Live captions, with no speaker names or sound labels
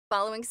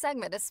Following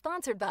segment is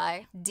sponsored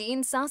by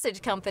Dean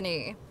Sausage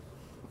Company.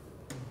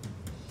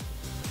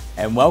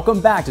 And welcome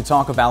back to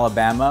Talk of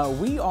Alabama.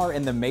 We are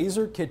in the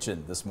Mazer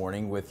kitchen this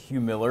morning with Hugh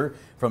Miller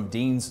from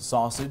Dean's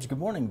Sausage. Good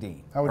morning,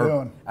 Dean. How we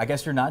doing? I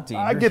guess you're not Dean.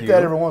 I you're get Hugh.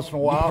 that every once in a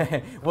while.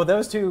 Well,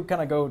 those two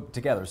kind of go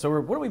together.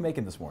 So what are we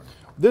making this morning?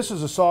 This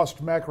is a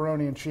sausage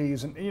macaroni and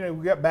cheese, and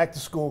we got back to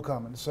school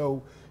coming,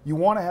 so you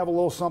want to have a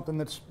little something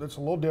that's a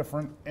little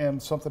different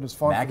and something that's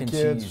fun Mac for the and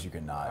kids. cheese you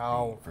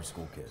cannot eat for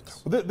school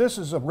kids. Well, this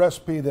is a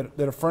recipe that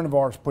a friend of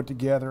ours put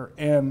together,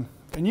 and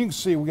you can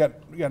see we got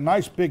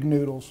nice big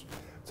noodles.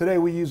 Today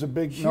we use a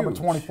big number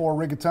 24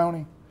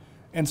 rigatoni,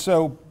 and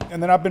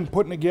then I've been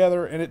putting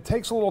together, and it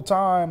takes a little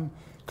time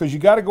because you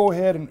got to go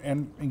ahead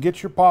and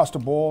get your pasta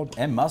boiled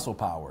and muscle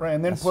power, right,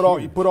 and then That's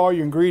you put all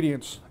your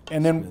ingredients,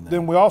 and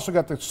then we also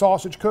got the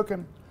sausage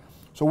cooking.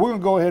 So we're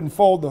gonna go ahead and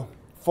fold the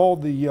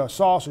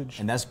sausage.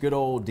 And that's good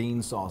old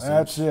Dean sausage.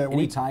 That's it.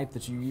 Any type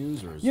that you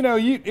use, or is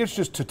it's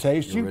just to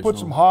taste. You can put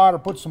some hot or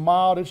put some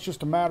mild. It's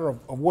just a matter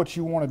of what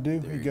you want to do.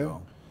 There you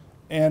go.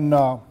 And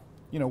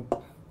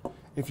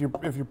if you're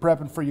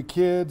prepping for your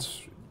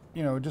kids,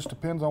 it just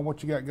depends on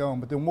what you got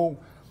going. But then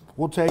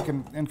we'll take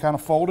and kind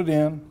of fold it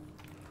in.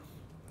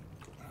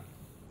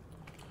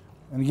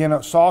 And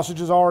again,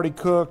 sausage is already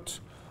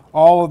cooked.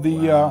 All of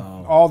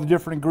the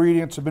different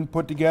ingredients have been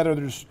put together.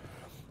 There's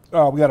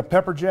we got a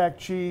pepper jack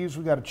cheese,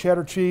 we got a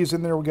cheddar cheese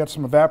in there, we got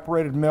some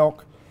evaporated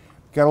milk,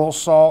 got a little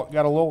salt,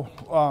 got a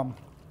little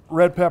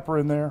red pepper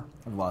in there.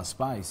 A lot of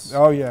spice.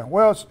 Oh yeah.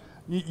 Well,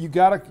 you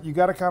gotta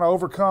kind of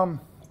overcome.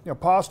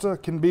 Pasta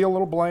can be a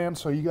little bland,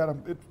 so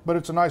but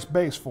it's a nice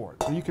base for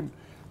it. So you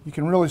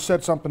can really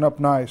set something up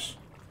nice.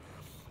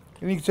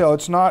 And you can tell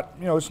it's not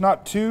there's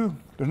not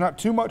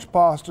too much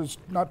pasta, it's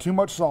not too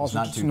much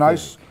sausage.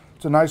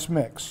 It's a nice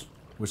mix.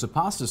 Which the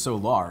pasta is so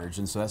large,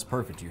 and so that's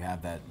perfect. You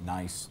have that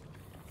nice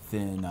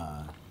thin.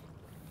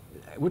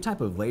 What type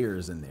of layer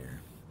is in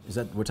there?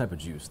 What type of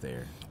juice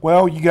there?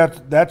 Well,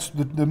 that's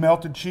the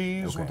melted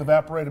cheese with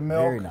evaporated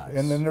milk. Very nice.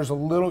 And then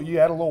you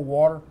add a little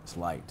water. It's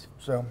light.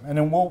 So, and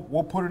then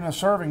we'll put it in a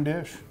serving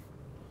dish.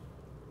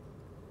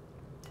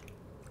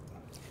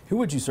 Who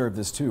would you serve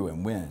this to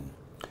and when?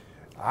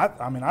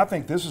 I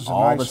think this is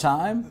all the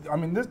time. I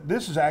mean,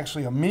 this is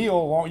actually a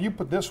meal. You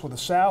put this with a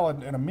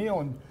salad and a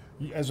meal, and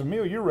as a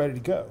meal, you're ready to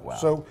go. Wow.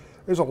 So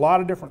there's a lot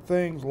of different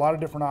things, a lot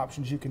of different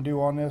options you can do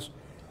on this.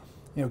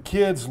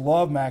 Kids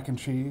love mac and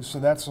cheese, so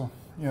that's a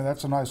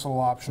nice little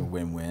option. It's a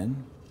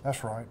win-win.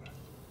 That's right.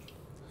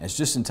 It's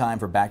just in time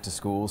for back to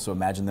school, so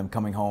imagine them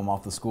coming home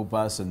off the school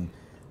bus and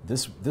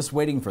this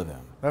waiting for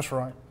them. That's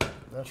right.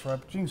 That's right.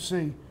 But you can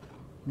see,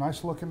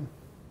 nice looking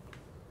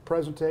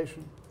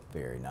presentation.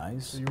 Very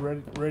nice. So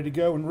you're ready to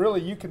go, and really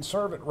you can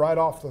serve it right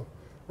off the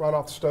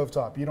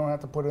stovetop. You don't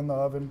have to put it in the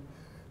oven.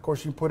 Of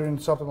course, you put it in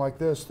something like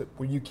this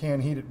where you can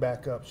heat it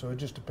back up. So it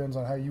just depends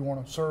on how you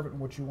want to serve it and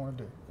what you want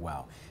to do.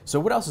 Wow. So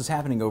what else is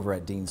happening over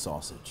at Dean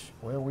Sausage?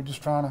 Well, we're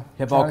just trying to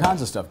have all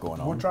kinds of stuff going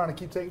on. We're trying to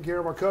keep taking care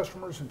of our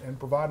customers and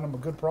providing them a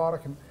good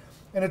product, and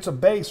it's a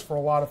base for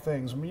a lot of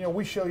things. I mean,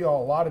 we show you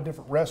all a lot of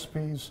different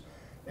recipes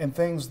and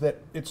things that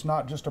it's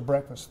not just a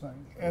breakfast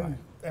thing. And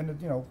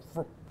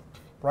for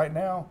right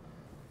now,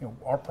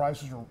 our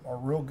prices are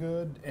real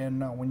good,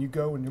 and when you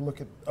go and you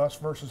look at us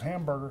versus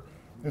hamburger,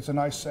 it's a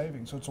nice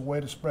savings. So it's a way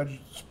to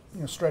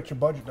stretch your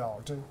budget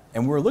dollar too.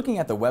 And we're looking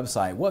at the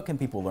website. What can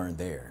people learn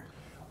there?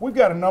 We've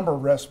got a number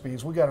of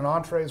recipes. We got an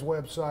entrees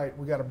website.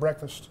 We got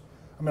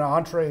an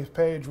entree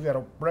page. We got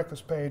a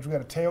breakfast page. We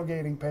got a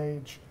tailgating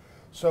page.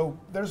 So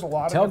there's a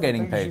lot of tailgating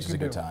different things page you is a can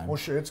good do. time. Well,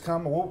 sure, it's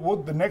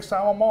coming. The next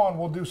time I'm on,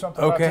 we'll do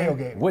something about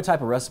tailgating. What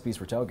type of recipes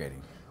for tailgating?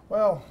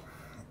 Well,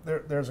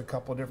 there's a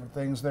couple of different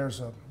things.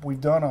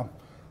 We've done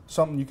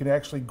something you can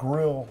actually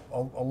grill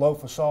a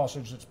loaf of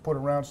sausage that's put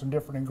around some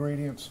different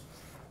ingredients.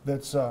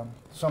 That's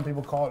some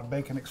people call it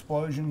bacon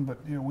explosion,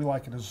 but we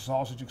like it as a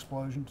sausage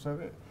explosion.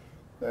 So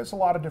there's a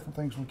lot of different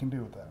things we can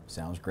do with that.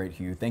 Sounds great,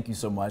 Hugh. Thank you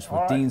so much.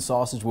 With Dean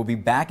Sausage, we'll be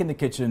back in the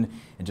kitchen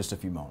in just a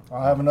few moments.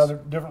 I'll have another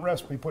different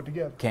recipe put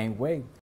together. Can't wait.